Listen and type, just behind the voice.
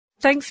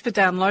Thanks for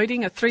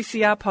downloading a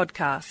 3CR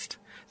podcast.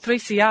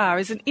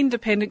 3CR is an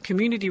independent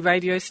community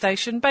radio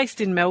station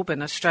based in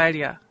Melbourne,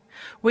 Australia.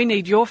 We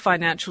need your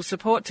financial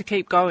support to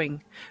keep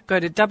going. Go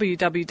to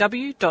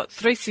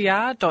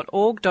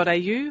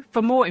www.3cr.org.au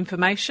for more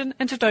information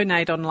and to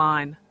donate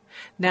online.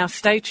 Now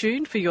stay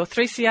tuned for your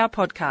 3CR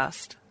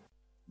podcast.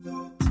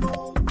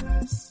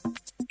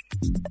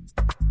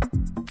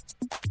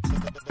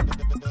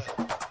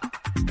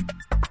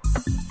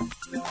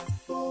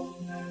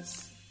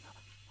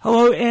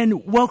 Hello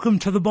and welcome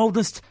to The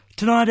Boldness.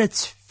 Tonight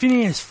it's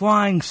Phineas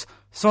flying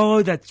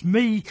solo, that's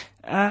me,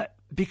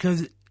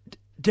 because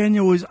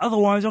Daniel is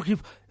otherwise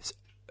occupied.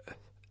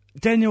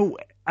 Daniel,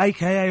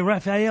 aka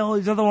Raphael,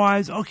 is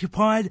otherwise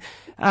occupied.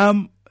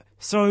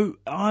 So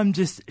I'm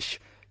just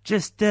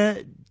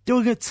doing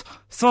it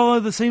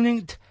solo this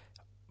evening.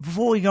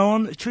 Before we go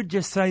on, I should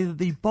just say that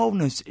The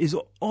Boldness is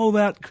all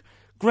about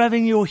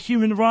grabbing your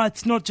human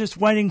rights, not just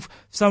waiting for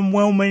some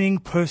well-meaning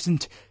person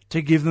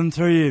to give them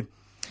to you.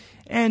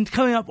 And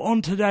coming up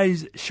on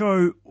today's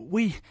show,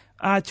 we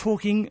are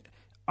talking,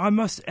 I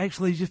must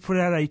actually just put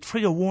out a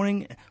trigger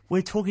warning,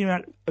 we're talking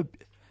about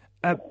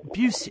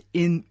abuse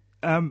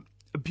of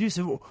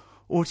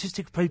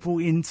autistic people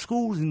in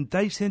schools and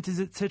day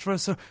centres, etc.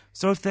 So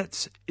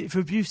if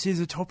abuse is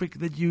a topic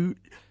that you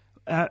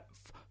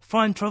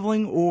find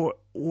troubling or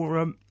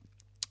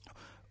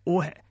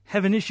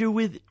have an issue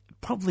with,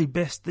 probably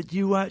best that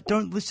you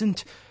don't listen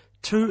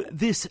to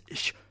this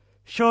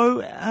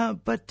show,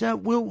 but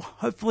we'll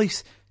hopefully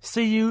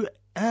see you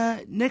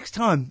next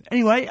time.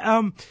 Anyway,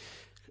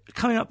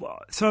 coming up,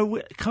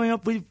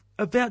 we're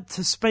about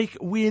to speak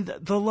with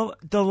the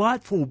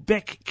delightful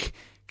Beck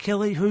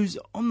Kelly, who's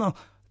on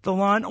the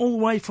line all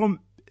the way from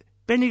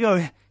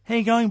Bendigo. How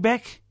you going,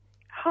 Beck?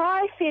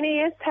 Hi,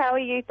 Phineas. How are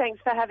you? Thanks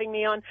for having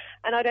me on.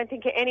 And I don't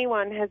think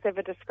anyone has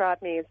ever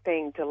described me as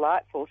being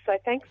delightful, so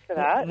thanks for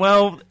that.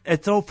 Well,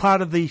 it's all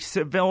part of the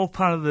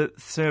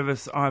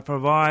service I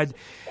provide,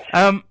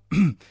 on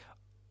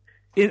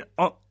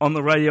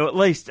the radio at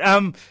least.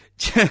 Now,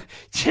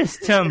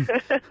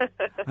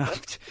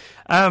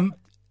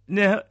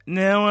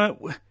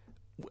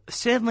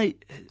 sadly,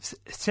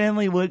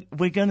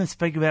 we're going to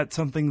speak about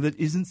something that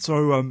isn't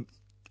so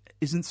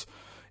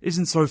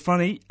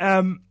funny.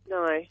 No.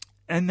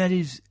 And that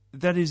is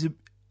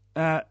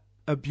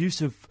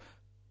abuse of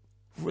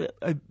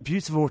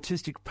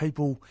autistic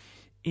people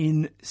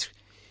in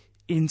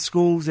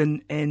schools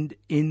and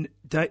in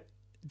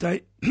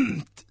day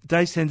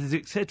centres,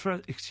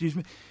 etc. Excuse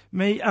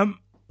me.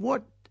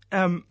 What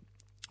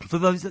for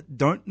those that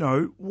don't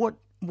know, what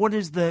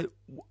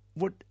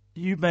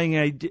you being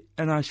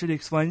and I should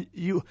explain,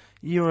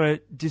 you're a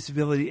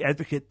disability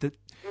advocate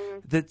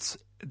that's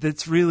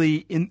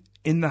really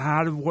in the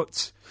heart of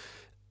what's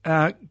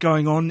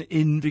going on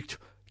in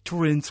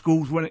Victorian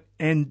schools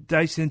and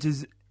day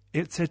centres,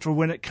 etc.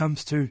 When it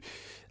comes to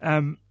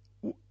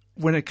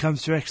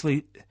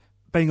actually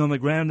being on the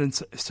ground and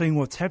seeing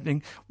what's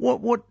happening,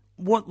 what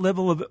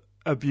level of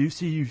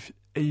abuse are you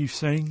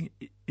seeing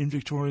in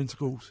Victorian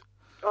schools?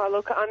 Oh,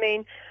 look, I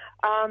mean,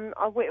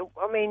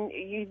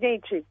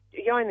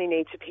 you only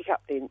need to pick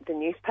up the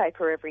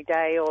newspaper every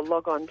day or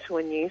log on to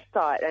a news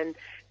site, and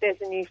there's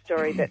a news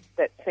story that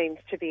seems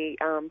to be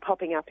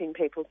popping up in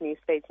people's news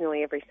feeds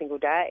nearly every single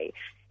day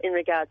in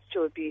regards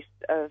to abuse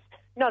of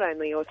not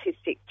only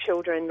autistic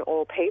children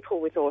or people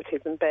with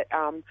autism, but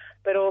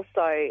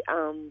also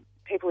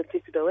people with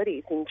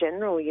disabilities in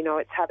general. You know,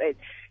 it's habit.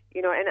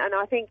 You know, and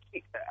I think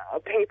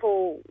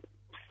people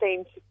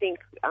seem to think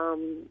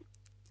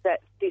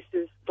that this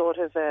is sort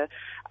of a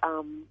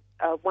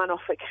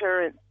one-off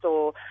occurrence,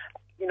 or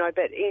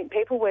but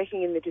people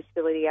working in the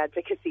disability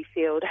advocacy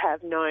field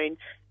have known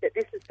that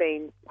this has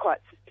been quite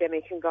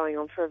systemic and going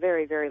on for a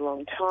very, very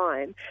long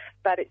time.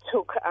 But it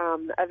took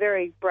a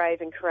very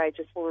brave and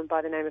courageous woman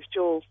by the name of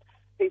Jules,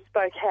 who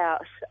spoke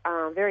out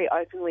very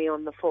openly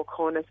on the Four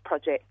Corners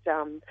project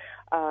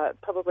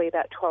probably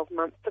about 12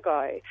 months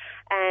ago.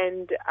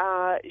 And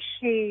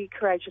she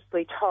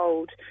courageously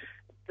told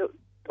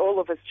all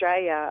of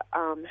Australia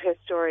her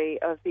story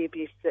of the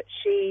abuse that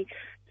she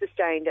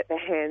sustained at the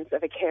hands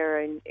of a carer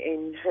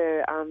in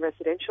her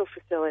residential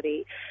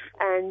facility.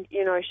 And,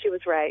 she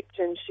was raped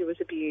and she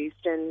was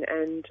abused and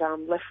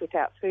left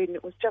without food, and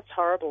it was just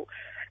horrible.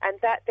 And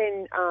that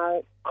then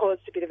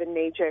caused a bit of a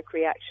knee-jerk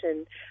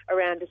reaction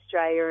around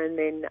Australia, and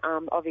then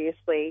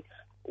obviously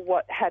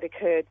what had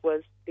occurred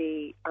was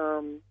the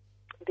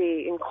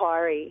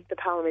inquiry, the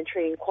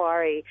parliamentary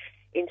inquiry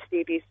into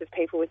the abuse of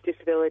people with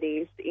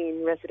disabilities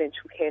in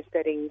residential care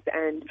settings,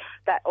 and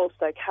that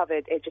also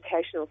covered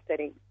educational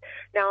settings.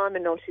 Now, I'm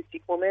an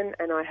autistic woman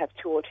and I have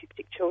two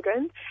autistic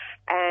children,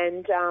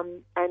 and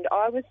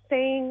I was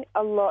seeing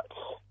a lot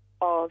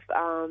of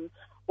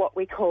what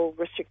we call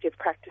restrictive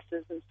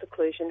practices and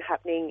seclusion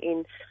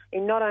happening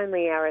in not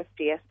only our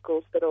SDS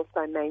schools but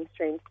also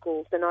mainstream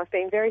schools. And I've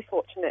been very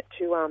fortunate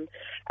to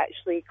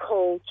actually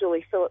call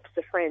Julie Phillips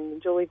a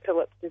friend. Julie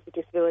Phillips is a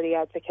disability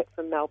advocate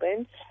from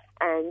Melbourne,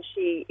 and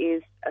she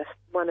is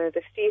one of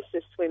the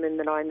fiercest women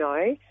that I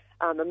know.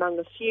 among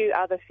a few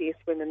other fierce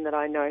women that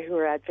I know who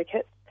are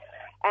advocates.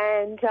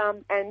 And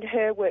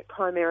her work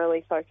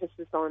primarily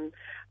focuses on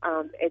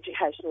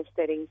educational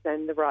settings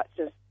and the rights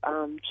of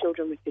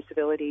children with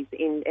disabilities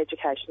in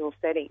educational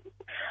settings.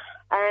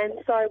 And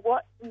so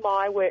what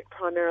my work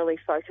primarily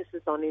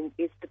focuses on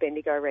is the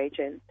Bendigo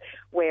region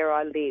where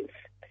I live.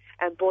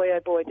 And boy, oh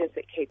boy, does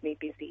it keep me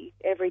busy.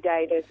 Every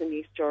day there's a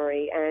new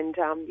story, and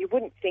you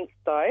wouldn't think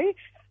so,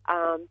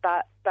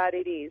 but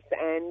it is.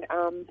 And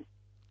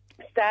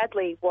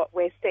sadly, what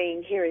we're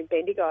seeing here in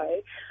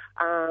Bendigo,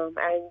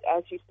 and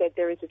as you said,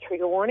 there is a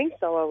trigger warning,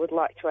 so I would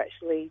like to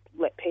actually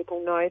let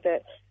people know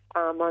that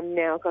I'm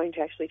now going to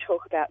actually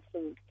talk about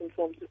some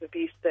forms of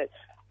abuse that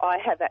I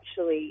have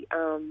actually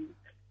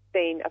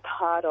been a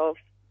part of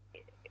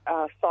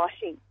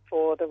fighting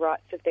for the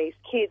rights of these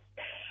kids.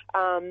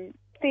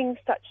 Things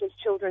such as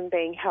children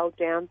being held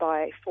down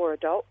by 4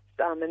 adults,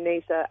 and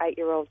these are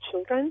 8-year-old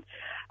children,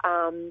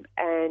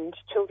 and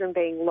children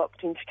being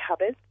locked into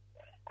cupboards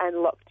and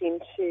locked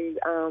into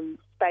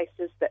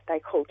spaces that they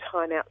call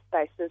time-out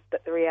spaces,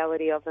 but the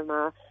reality of them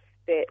are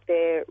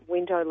they're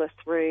windowless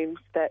rooms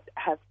that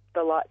have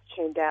the lights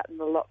turned out and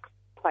the locks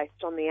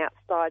placed on the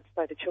outside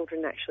so the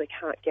children actually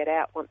can't get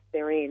out once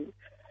they're in.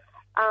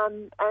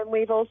 And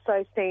we've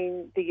also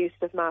seen the use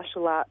of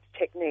martial arts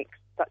techniques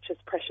such as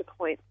pressure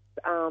points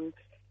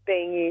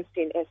being used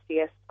in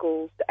SDS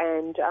schools,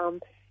 and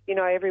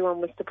everyone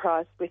was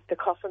surprised with the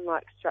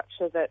coffin-like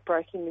structure that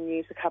broke in the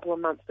news a couple of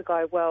months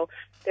ago. Well,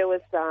 there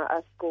was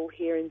a school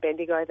here in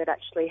Bendigo that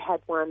actually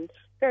had one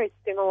very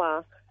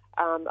similar,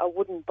 a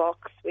wooden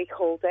box, we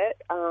called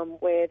it,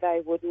 where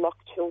they would lock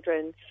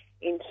children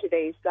into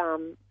these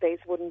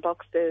wooden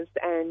boxes,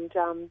 and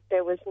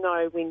there was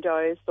no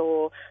windows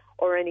or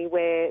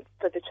anywhere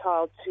for the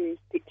child to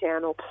sit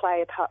down or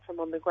play apart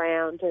from on the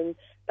ground, and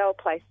they were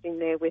placed in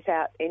there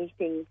without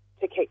anything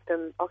to keep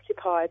them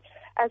occupied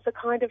as a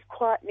kind of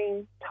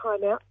quietening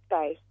time-out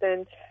space.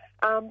 And,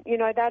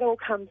 that all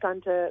comes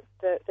under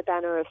the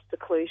banner of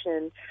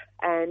seclusion,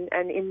 and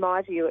in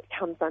my view it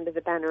comes under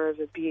the banner of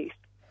abuse.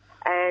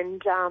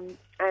 And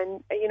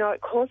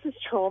it causes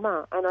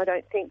trauma, and I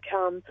don't think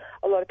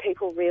a lot of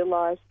people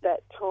realise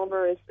that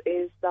trauma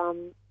is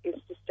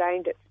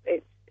sustained.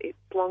 It's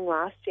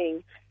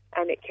long-lasting,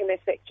 and it can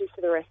affect you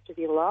for the rest of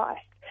your life.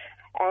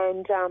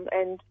 And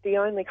the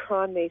only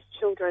crime these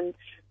children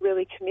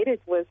really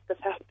committed was the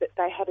fact that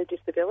they had a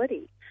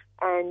disability,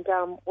 and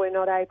were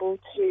not able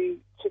to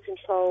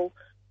control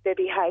their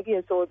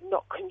behaviours or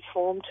not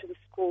conform to the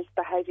school's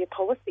behaviour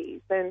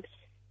policies. And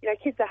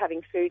kids are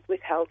having food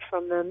withheld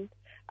from them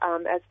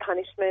as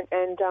punishment.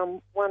 And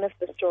one of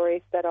the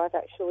stories that I've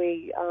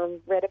actually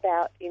read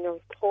about in a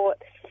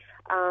report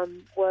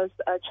was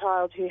a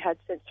child who had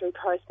sensory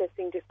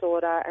processing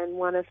disorder, and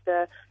one of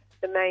the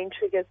main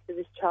triggers for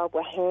this child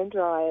were hand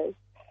dryers,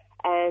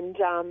 and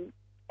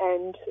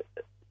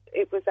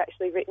it was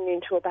actually written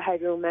into a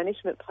behavioural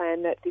management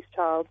plan that this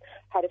child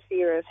had a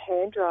fear of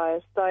hand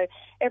dryers. So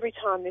every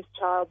time this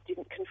child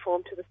didn't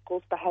conform to the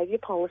school's behaviour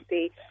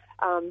policy,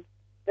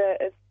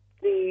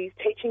 the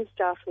teaching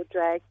staff would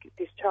drag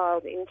this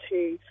child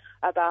into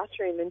a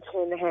bathroom and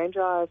turn the hand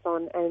dryers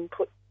on and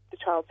put the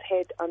child's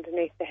head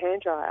underneath the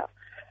hand dryer.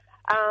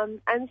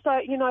 And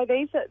so,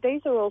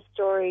 these are all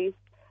stories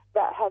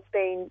that have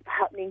been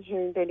happening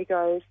here in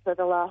Bendigo for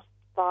the last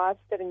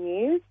 5-7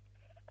 years.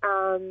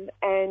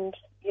 And,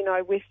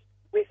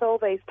 with all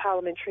these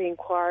parliamentary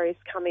inquiries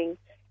coming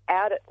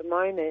out at the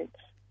moment,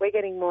 we're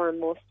getting more and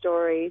more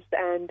stories.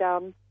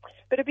 And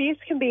but abuse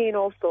can be in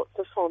all sorts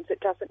of forms.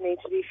 It doesn't need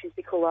to be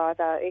physical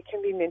either. It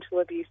can be mental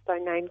abuse, so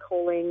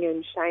name-calling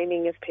and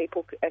shaming of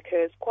people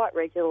occurs quite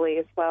regularly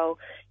as well.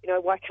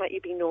 Why can't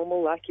you be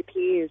normal like your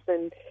peers?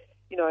 And,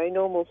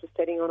 normal's a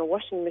setting on a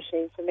washing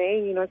machine for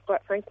me,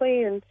 quite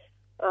frankly, and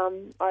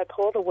I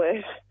abhor the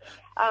word.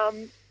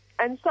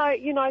 And so,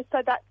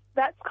 so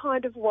that's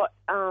kind of what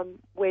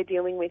we're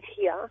dealing with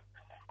here.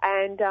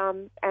 And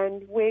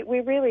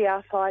we really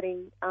are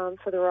fighting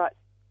for the rights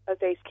of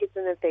these kids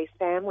and of these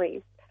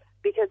families,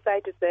 because they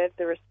deserve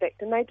the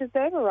respect and they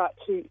deserve a right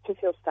to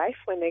feel safe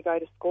when they go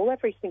to school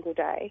every single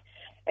day.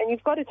 And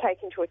you've got to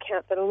take into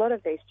account that a lot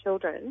of these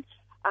children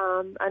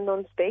are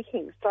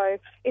non-speaking. So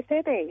if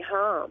they're being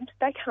harmed,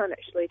 they can't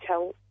actually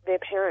tell their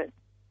parents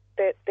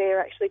that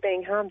they're actually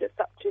being harmed. It's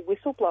up to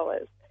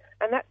whistleblowers.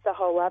 And that's a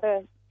whole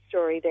other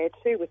story there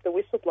too, with the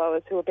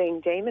whistleblowers who are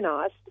being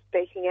demonised for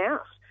speaking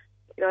out.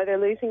 They're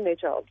losing their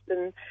jobs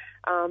and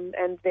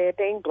they're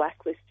being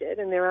blacklisted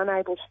and they're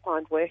unable to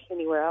find work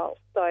anywhere else.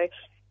 So,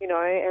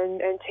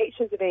 and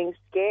teachers are being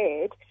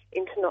scared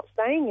into not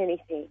saying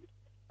anything.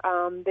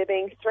 They're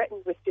being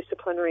threatened with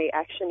disciplinary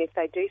action if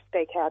they do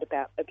speak out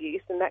about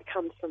abuse, and that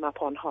comes from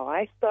up on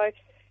high. So,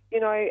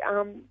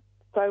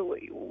 so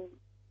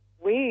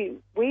we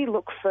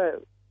look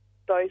for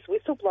those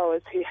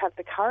whistleblowers who have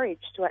the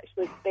courage to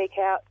actually speak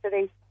out for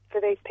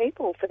these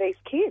people, for these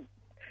kids.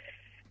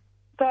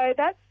 So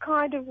that's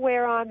kind of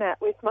where I'm at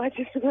with my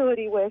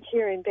disability work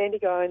here in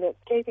Bendigo, and it's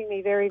keeping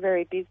me very,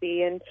 very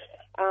busy. And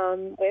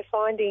we're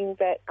finding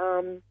that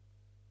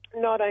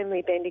not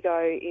only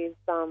Bendigo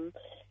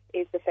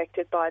is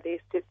affected by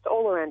this, it's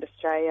all around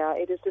Australia.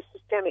 It is a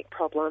systemic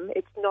problem.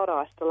 It's not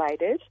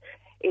isolated.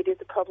 It is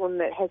a problem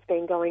that has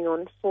been going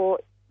on for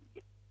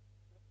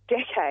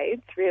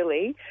decades,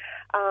 really.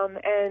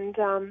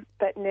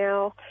 But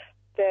now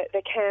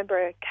the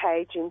Canberra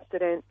cage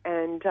incident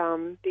and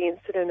the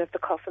incident of the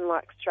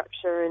coffin-like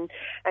structure and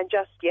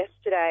just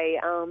yesterday,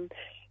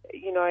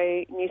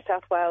 New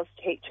South Wales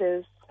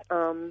teachers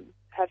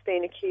have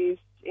been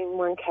accused. In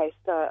one case,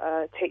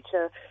 a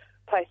teacher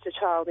placed a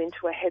child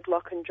into a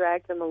headlock and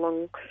dragged them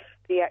along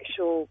the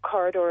actual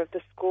corridor of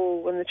the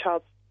school when the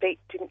child's feet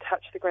didn't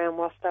touch the ground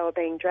whilst they were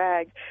being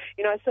dragged.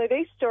 So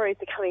these stories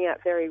are coming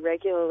out very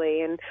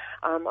regularly, and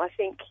I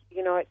think,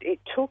 it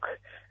took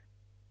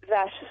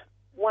that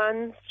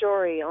one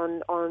story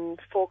on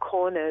Four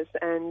Corners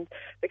and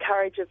the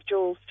courage of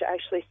Jules to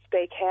actually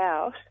speak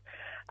out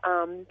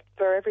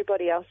for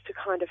everybody else to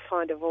kind of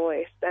find a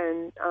voice.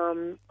 And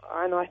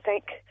I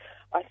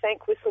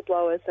thank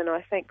whistleblowers, and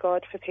I thank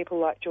God for people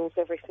like Jules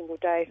every single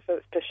day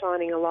for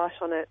shining a light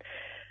on it.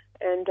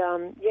 And,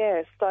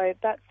 so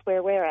that's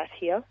where we're at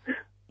here.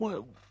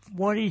 Well,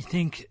 why do you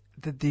think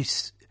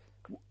that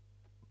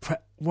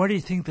why do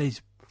you think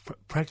these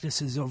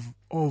practices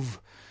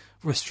of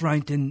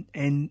restraint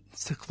and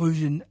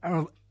seclusion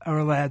are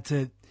allowed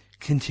to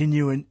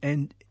continue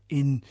and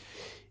in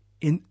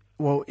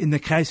the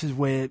cases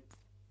where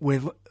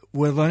we're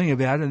learning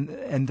about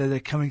and that are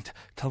coming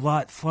to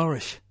light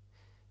flourish?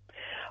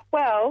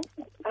 Well,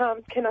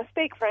 can I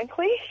speak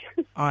frankly?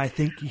 I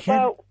think you can.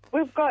 Well,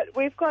 we've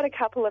got a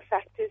couple of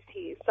factors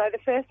here. So the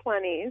first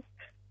one is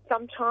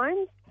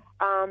sometimes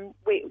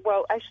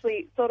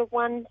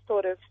one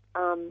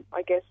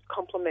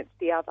complements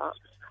the other.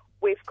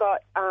 We've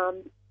got a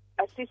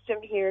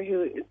system here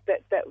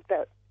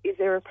that is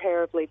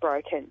irreparably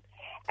broken,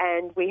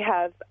 and we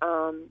have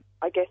an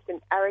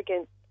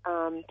arrogant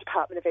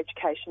Department of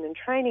Education and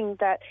Training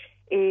that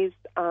is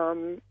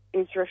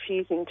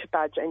refusing to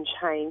budge and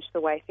change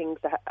the way things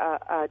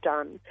are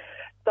done.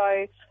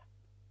 So,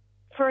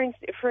 for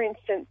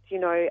instance,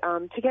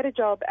 to get a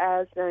job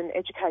as an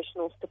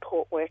educational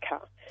support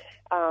worker,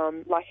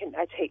 like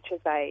a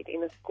teacher's aide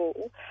in a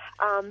school,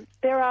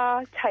 there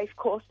are TAFE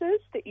courses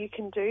that you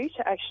can do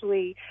to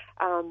actually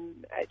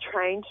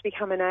train to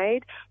become an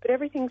aide, but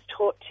everything's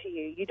taught to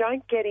you. You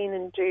don't get in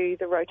and do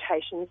the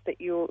rotations that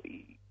you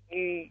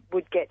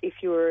would get if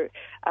you were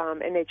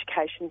an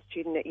education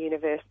student at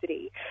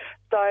university.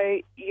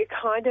 So you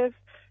kind of,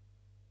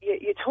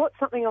 you're taught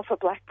something off a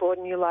blackboard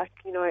and you're like,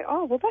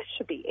 oh, well, that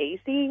should be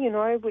easy,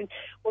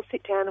 we'll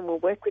sit down and we'll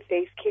work with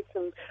these kids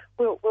and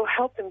we'll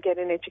help them get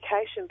an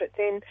education. But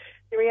then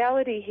the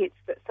reality hits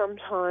that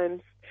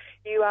sometimes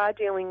you are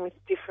dealing with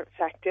different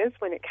factors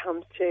when it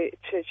comes to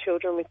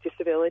children with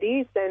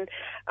disabilities, and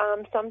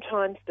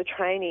sometimes the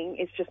training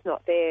is just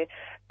not there.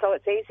 So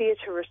it's easier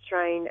to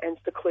restrain and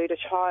seclude a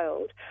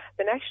child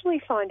than actually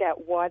find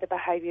out why the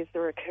behaviours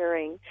are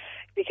occurring,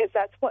 because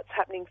that's what's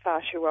happening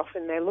far too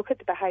often. They look at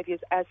the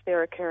behaviours as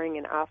they're occurring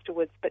and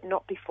afterwards, but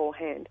not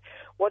beforehand.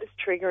 What is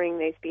triggering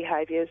these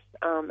behaviours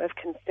of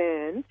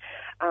concern,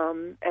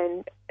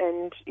 and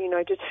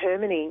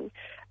determining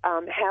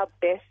how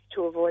best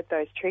to avoid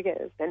those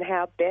triggers and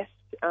how best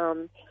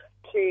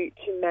to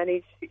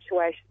manage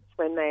situations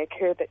when they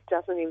occur that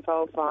doesn't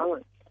involve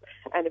violence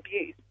and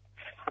abuse.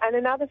 And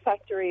another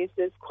factor is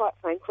quite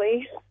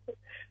frankly,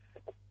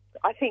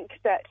 I think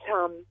that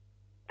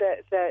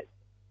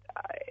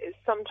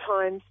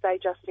sometimes they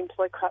just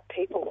employ crap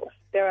people.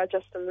 There are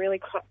just some really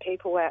crap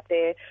people out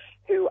there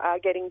who are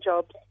getting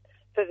jobs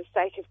for the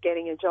sake of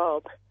getting a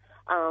job,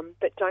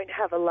 but don't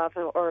have a love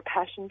or a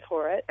passion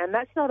for it. And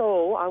that's not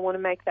all. I want to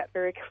make that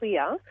very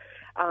clear,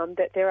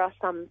 that there are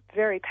some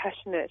very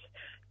passionate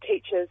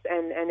teachers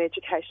and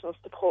educational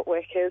support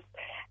workers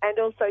and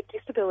also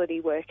disability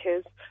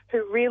workers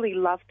who really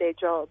love their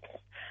jobs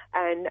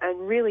and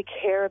really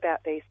care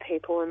about these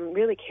people and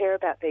really care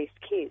about these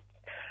kids.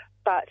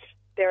 But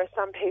there are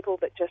some people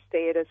that just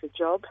see it as a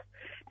job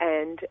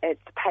and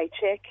it's a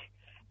paycheck,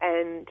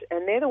 and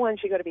they're the ones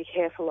you've got to be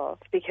careful of,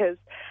 because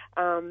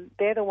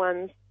they're the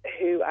ones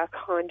who are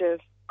kind of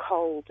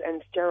cold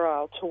and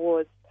sterile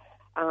towards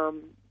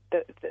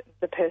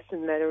the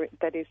person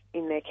that is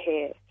in their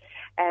care.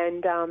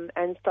 And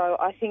so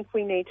I think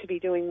we need to be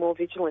doing more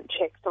vigilant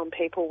checks on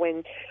people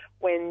when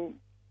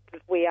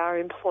we are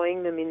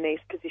employing them in these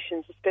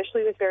positions,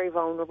 especially with very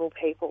vulnerable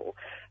people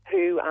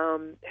who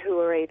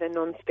are either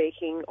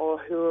non-speaking or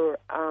who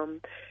are,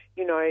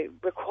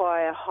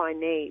 require high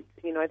needs.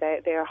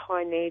 They're a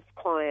high needs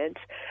client,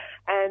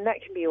 and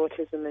that can be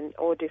autism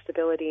or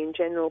disability in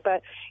general.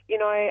 But,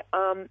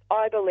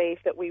 I believe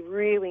that we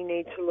really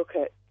need to look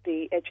at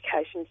the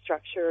education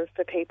structure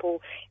for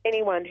people.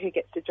 Anyone who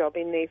gets a job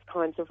in these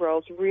kinds of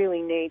roles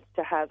really needs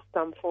to have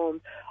some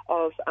form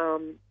of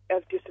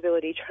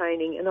disability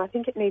training, and I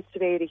think it needs to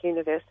be at a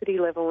university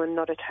level and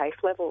not a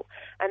TAFE level.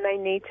 And they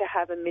need to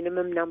have a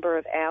minimum number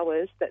of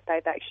hours that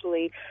they've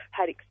actually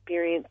had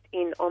experience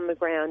on the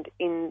ground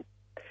in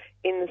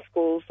the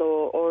schools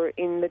or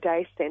in the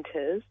day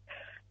centres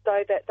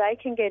so that they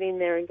can get in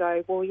there and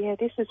go, well, yeah,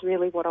 this is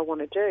really what I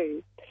want to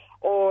do.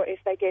 Or if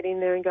they get in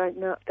there and go,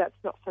 no, that's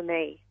not for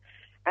me.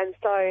 And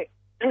so,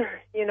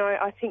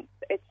 I think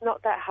it's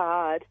not that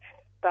hard.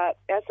 But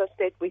as I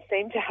said, we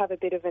seem to have a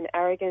bit of an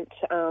arrogant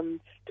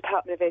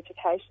Department of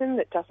Education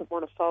that doesn't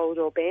want to fold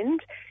or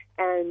bend.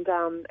 And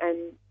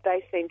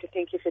they seem to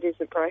think if it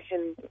isn't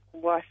broken,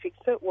 why fix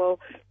it? Well,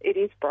 it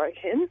is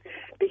broken,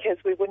 because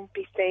we wouldn't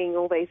be seeing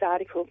all these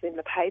articles in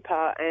the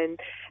paper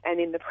and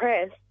in the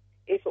press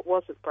if it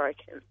wasn't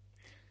broken.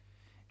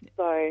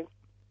 So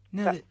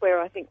that's where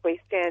I think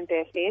we stand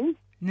there, Finn.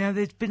 Now,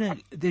 there's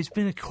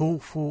been a call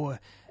for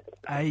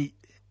a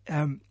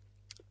a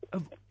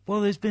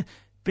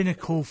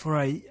call for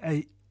a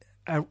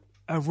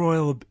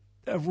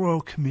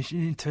royal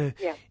commission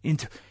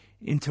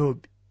into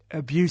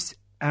abuse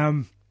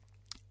in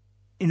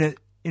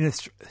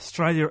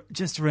Australia,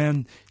 just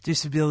around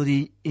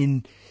disability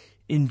in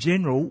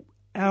general,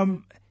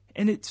 and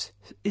it's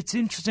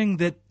interesting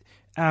that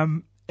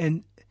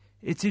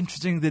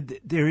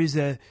there is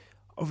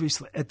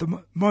obviously at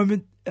the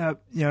moment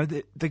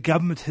the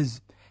government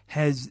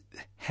has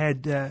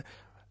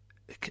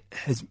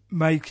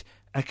made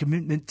a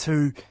commitment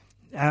to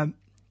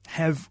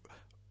have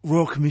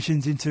royal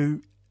commissions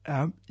into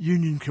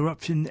union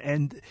corruption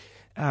and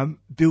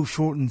Bill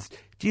Shorten's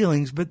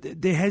dealings, but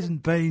there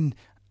hasn't been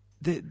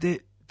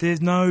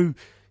there's no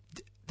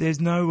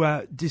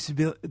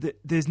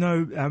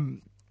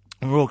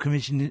royal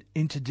commission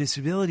into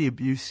disability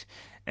abuse,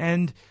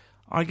 and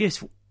I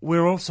guess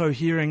we're also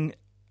hearing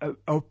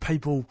of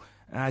people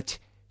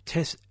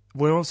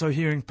we're also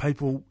hearing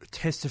people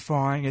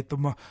testifying at the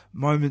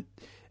moment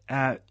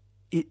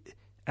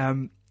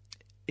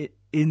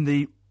in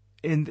the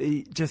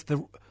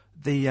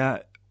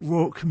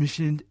Royal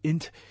Commission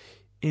into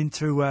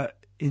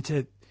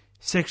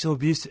sexual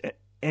abuse,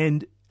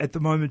 and at the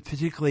moment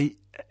particularly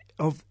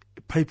of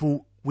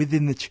people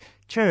within the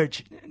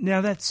church.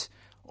 Now that's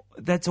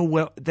all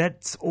well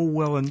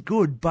and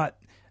good, but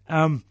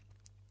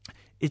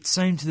it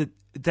seems that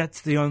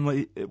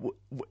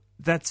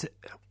that's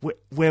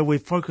where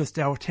we've focused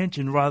our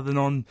attention rather than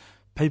on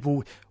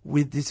people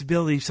with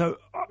disability. So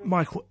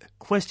my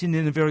question,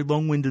 in a very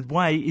long-winded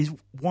way, is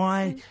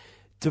why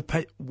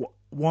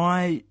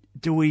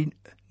do we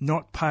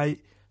not pay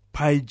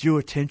due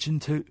attention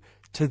to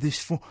this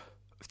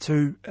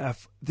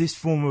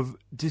form of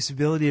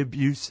disability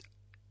abuse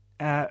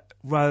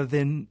rather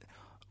than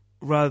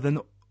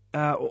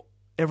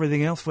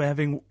everything else we're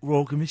having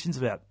royal commissions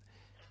about?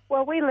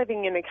 Well, we're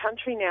living in a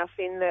country now,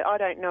 Finn, that I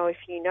don't know if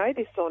you know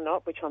this or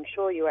not, which I'm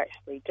sure you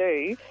actually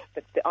do,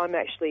 but I'm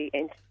actually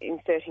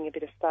inserting a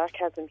bit of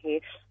sarcasm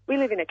here. We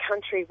live in a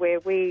country where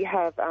we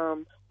have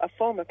a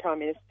former Prime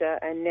Minister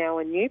and now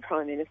a new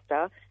Prime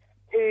Minister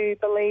who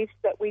believes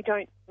that we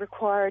don't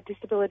require a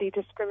Disability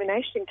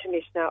Discrimination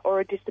Commissioner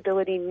or a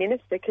Disability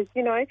Minister because,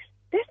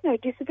 there's no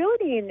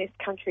disability in this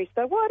country,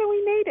 so why do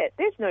we need it?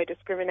 There's no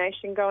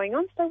discrimination going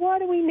on, so why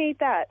do we need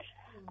that?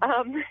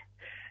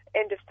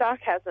 End of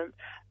sarcasm.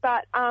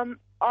 But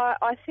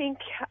I think,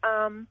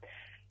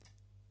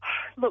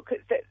 look,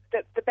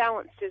 the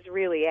balance is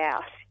really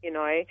out,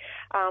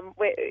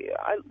 We're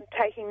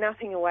taking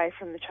nothing away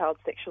from the Child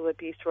Sexual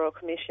Abuse Royal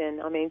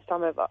Commission. I mean,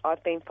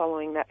 I've been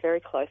following that very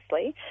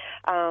closely,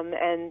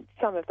 and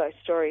some of those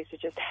stories are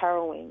just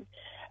harrowing.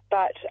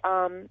 But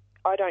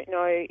I don't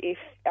know if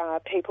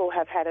people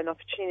have had an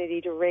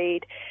opportunity to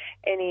read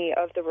any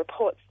of the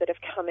reports that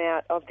have come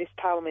out of this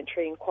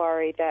parliamentary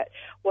inquiry that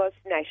was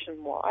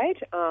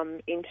nationwide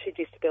into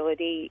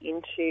disability,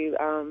 into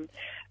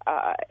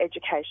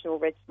educational,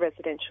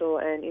 residential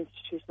and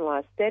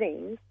institutionalised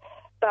settings.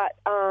 But,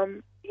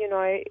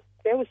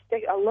 there was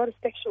a lot of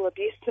sexual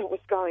abuse that was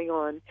going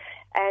on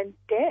and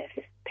death.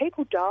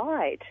 People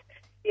died,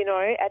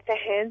 at the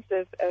hands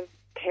of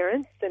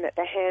parents and at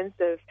the hands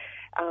of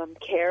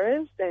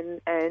carers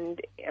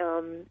and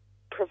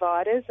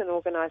providers and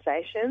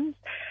organisations.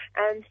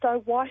 And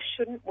so why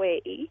shouldn't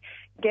we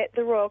get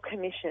the Royal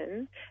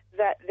Commission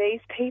that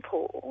these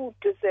people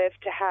deserve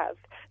to have?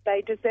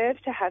 They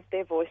deserve to have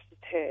their voices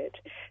heard,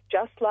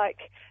 just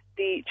like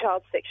the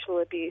child sexual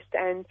abuse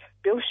and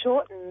Bill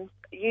Shorten's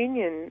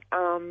union,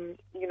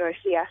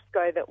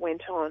 fiasco that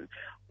went on.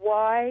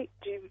 Why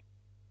do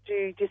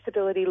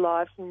disability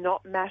lives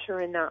not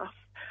matter enough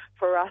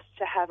for us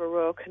to have a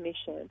Royal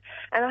Commission?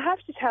 And I have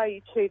to tell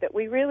you too that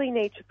we really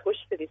need to push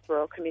for this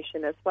Royal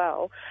Commission as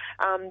well.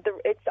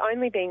 It's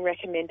only been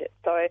recommended,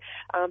 so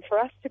for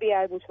us to be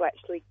able to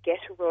actually get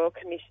a Royal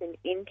Commission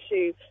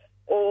into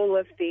all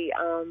of the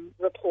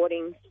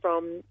reporting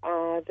from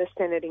the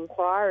Senate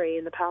inquiry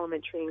and the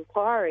parliamentary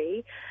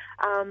inquiry,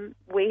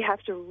 we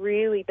have to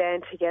really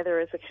band together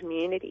as a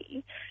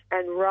community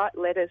and write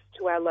letters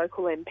to our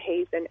local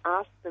MPs and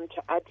ask them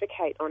to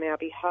advocate on our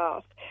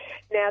behalf.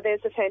 Now,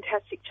 there's a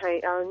fantastic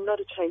change, not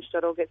a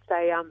change.org,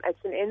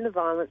 it's an End the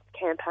Violence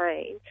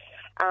campaign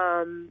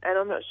And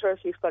I'm not sure if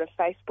you've got a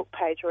Facebook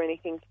page or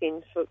anything,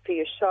 Finn, for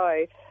your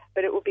show,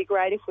 but it would be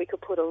great if we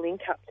could put a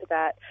link up to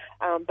that.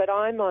 But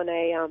I'm on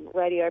a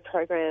radio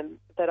program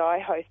that I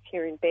host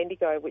here in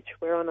Bendigo, which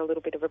we're on a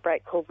little bit of a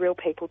break, called Real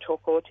People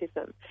Talk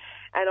Autism.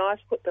 And I've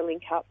put the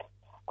link up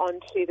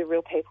onto the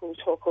Real People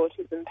Talk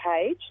Autism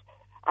page.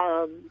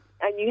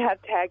 And you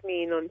have tagged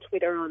me in on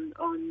Twitter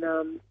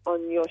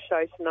on your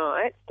show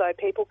tonight, so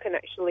people can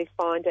actually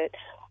find it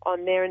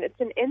on there. And it's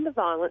an End the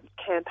Violence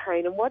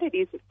campaign, and what it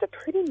is, it's a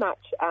pretty much,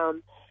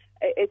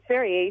 it's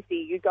very easy.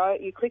 You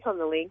click on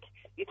the link,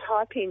 you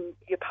type in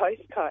your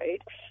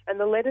postcode, and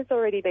the letter's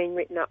already been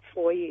written up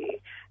for you.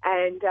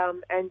 And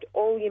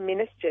all your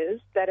ministers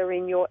that are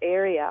in your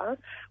area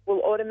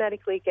will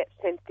automatically get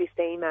sent this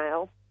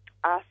email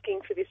asking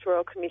for this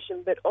Royal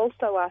Commission, but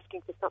also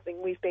asking for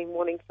something we've been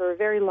wanting for a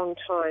very long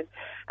time,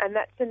 and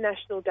that's a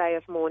National Day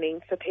of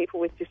Mourning for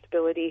people with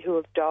disability who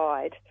have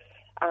died.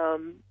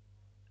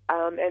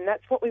 And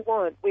that's what we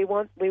want. We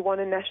want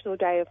a National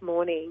Day of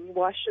Mourning.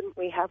 Why shouldn't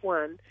we have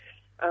one?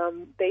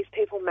 These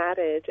people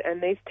mattered,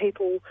 and these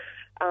people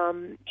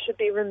should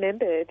be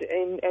remembered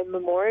and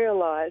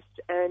memorialised.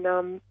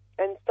 And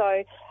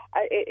so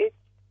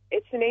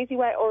it's an easy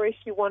way. Or if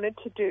you wanted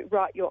to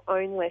write your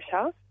own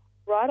letter,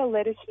 write a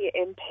letter to your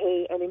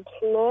MP and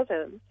implore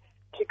them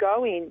to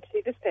go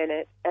into the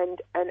Senate and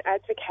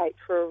advocate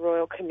for a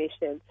Royal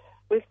Commission.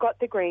 We've got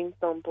the Greens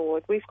on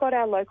board. We've got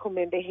our local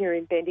member here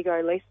in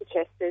Bendigo, Lisa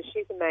Chester.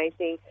 She's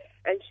amazing,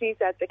 and she's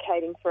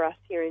advocating for us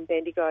here in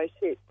Bendigo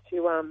to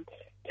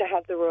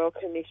have the Royal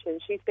Commission.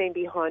 She's been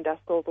behind us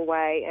all the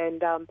way,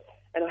 and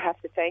I have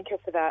to thank her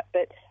for that.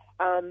 But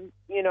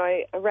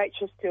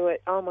Rachel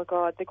Stewart, oh my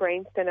God, the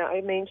Greens Senator.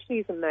 I mean,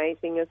 she's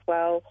amazing as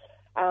well.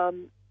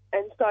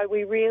 And so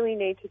we really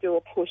need to do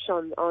a push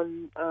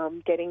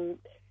on getting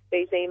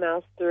these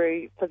emails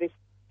through for this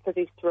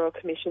Royal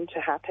Commission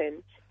to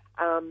happen.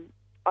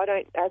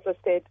 As I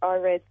said, I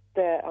read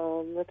the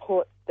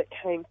reports that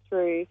came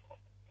through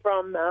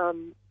from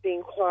the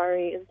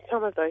inquiry, and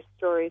some of those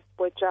stories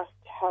were just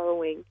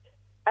harrowing,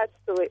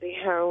 absolutely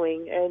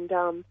harrowing. And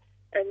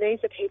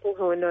these are people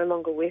who are no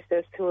longer with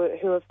us,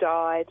 who have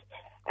died,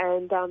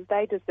 and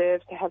they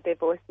deserve to have their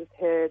voices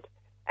heard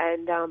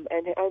and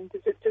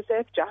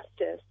deserve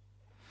justice.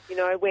 You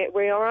know,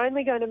 we are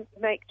only going to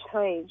make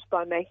change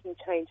by making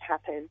change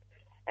happen.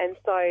 And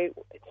so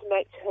to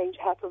make change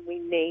happen, we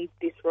need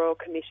this Royal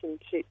Commission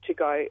to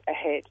go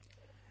ahead,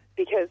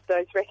 because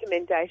those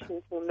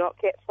recommendations will not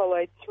get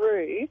followed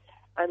through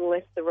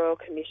unless the Royal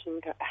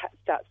Commission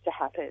starts to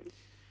happen.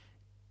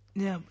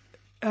 Now,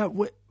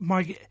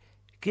 my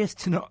guest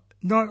tonight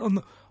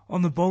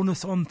on the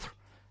Boldness on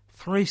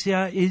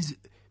 3CR is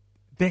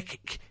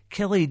Beck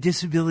Kelly,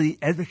 disability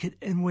advocate,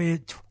 and we're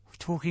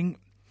talking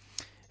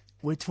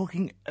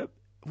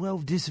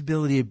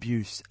disability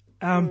abuse.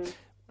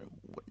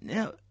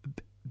 Now,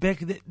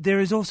 Beck, there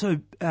is also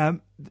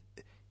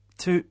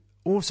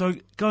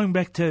going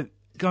back to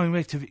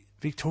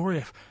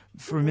Victoria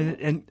for a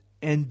minute,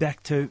 and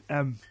back to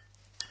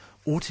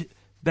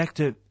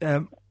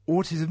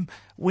autism,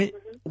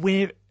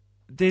 where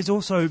there's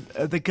also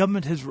the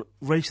government has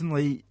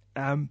recently,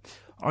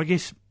 I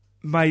guess,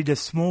 made a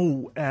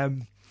small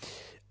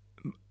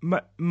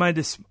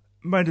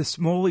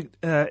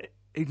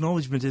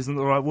acknowledgement isn't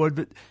the right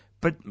word,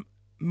 but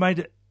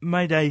made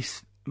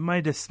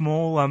a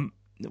small,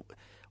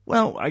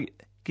 I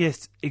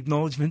guess,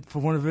 acknowledgement, for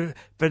want of a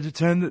better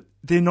term, that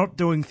they're not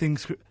doing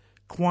things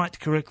quite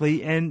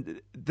correctly,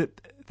 and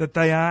that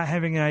they are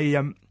having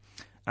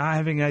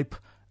a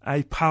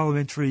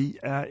parliamentary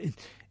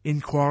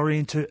inquiry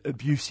into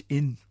abuse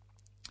in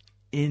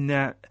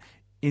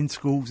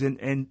schools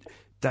and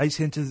day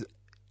centres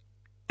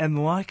and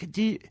the like.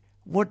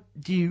 What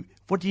do you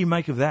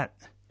make of that?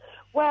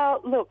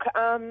 Well, look,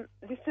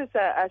 this is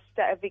a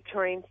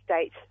Victorian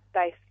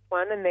state-based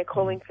one, and they're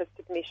calling for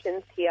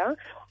submissions here.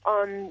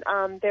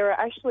 There are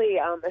actually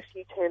a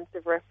few terms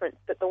of reference,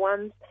 but the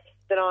ones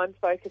that I'm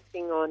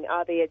focusing on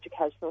are the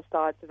educational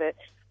sides of it.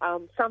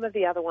 Some of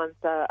the other ones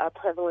are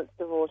prevalence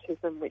of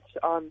autism, which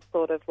I'm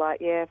sort of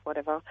like, yeah,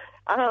 whatever.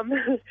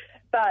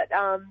 But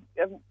I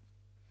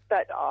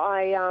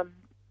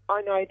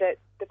know that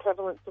the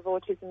prevalence of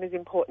autism is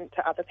important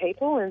to other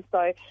people, and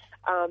so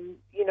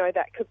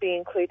that could be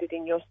included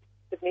in your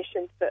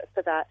submissions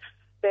for that.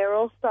 They're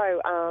also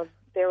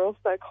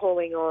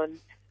calling on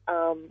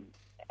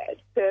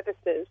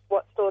services.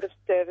 What sort of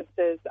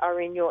services are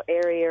in your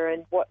area,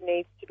 and what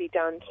needs to be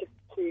done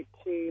to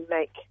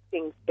make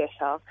things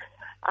better.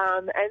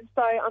 And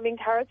so I'm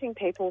encouraging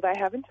people. They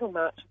have until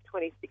March of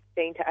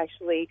 2016 to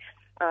actually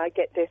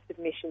get their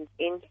submissions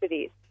in for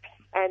this.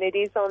 And it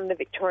is on the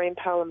Victorian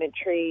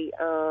Parliamentary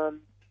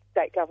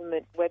State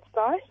Government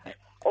website.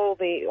 All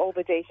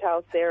the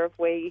details there of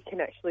where you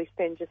can actually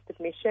send your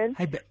submission.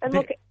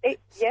 Hey,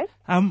 yes.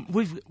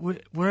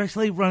 We're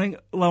actually running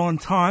low on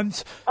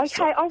times.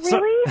 Okay.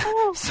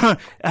 Really? So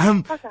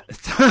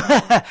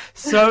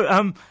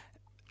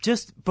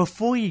just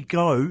before you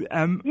go,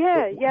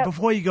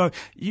 before you go,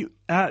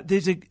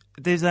 there's a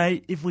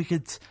if we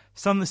could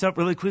sum this up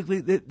really quickly,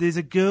 there's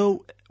a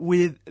girl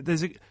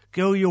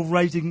you're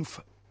raising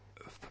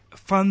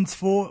funds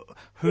for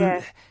who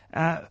is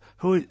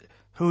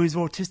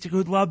autistic,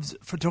 who loves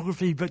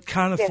photography but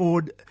can't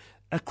afford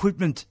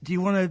equipment. Do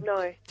you want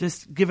to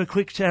just give a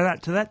quick shout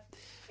out to that?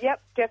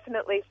 Yep,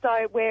 definitely.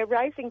 So we're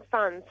raising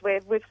funds.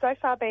 We've so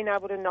far been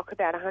able to knock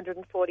about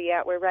 140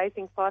 out. We're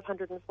raising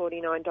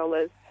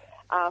 $549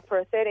 for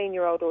a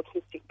 13-year-old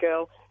autistic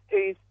girl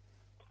whose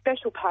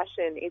special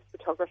passion is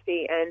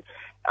photography, and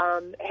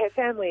her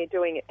family are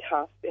doing it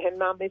tough. Her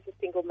mum is a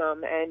single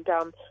mum, and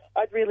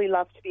I'd really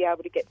love to be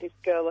able to get this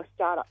girl a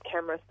startup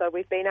camera. So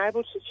we've been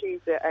able to choose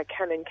a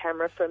Canon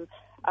camera from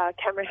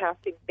Camera House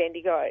in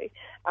Bendigo.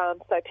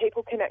 So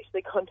people can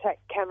actually contact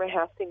Camera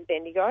House in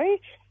Bendigo,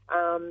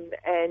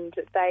 and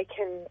they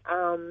can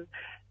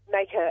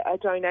make a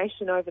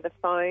donation over the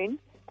phone,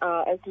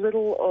 as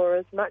little or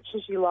as much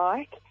as you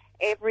like.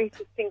 Every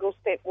single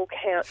cent will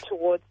count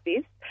towards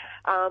this.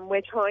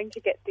 We're trying to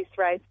get this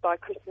raised by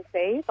Christmas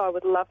Eve. I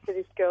would love for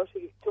this girl to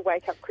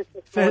wake up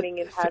Christmas morning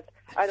and have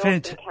an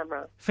awesome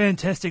camera.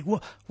 Fantastic.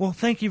 Well,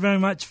 thank you very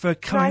much for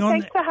coming on.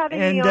 Thanks for having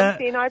me on,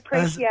 Finn. I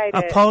appreciate it.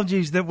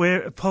 Apologies,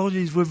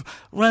 we've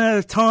run out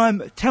of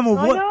time. Tamil,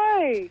 I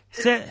know.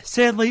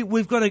 Sadly,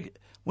 we've got to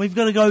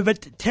go.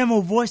 But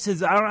Tamil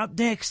Voices are up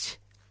next.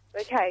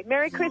 Okay.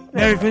 Merry Christmas.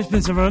 Merry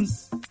Christmas, everyone.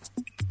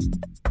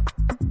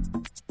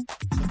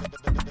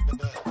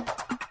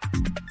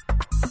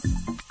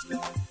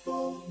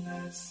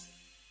 Yes.